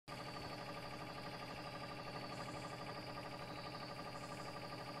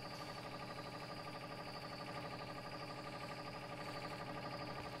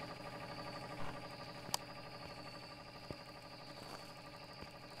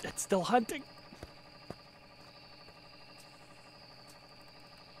It's still hunting.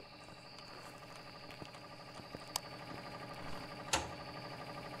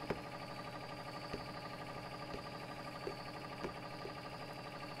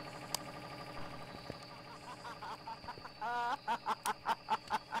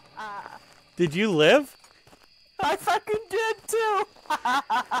 Did you live? I fucking did too.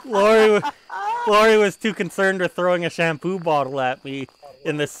 Lori was too concerned with throwing a shampoo bottle at me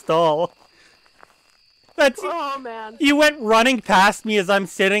in the stall. Oh man! You went running past me as I'm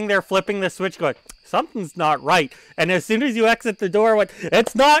sitting there flipping the switch, going, "Something's not right." And as soon as you exit the door, I went,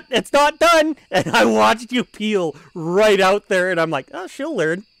 "It's not done." And I watched you peel right out there, and I'm like, "Oh, she'll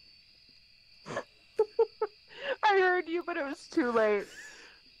learn." I heard you, but it was too late.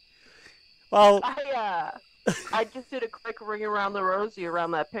 Well, I just did a quick ring around the rosy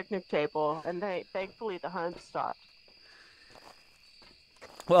around that picnic table, and thankfully the hunt stopped.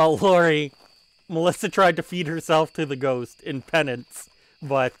 Well, Lori, Melissa tried to feed herself to the ghost in penance,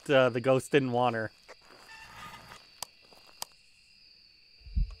 but the ghost didn't want her.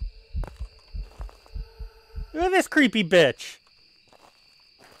 Look at this creepy bitch.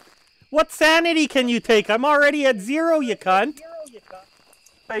 What sanity can you take? I'm already at 0, you cunt.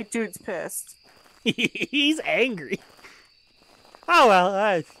 My dude's pissed. He's angry. Oh, well,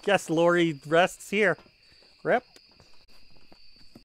 I guess Lori rests here. Rip.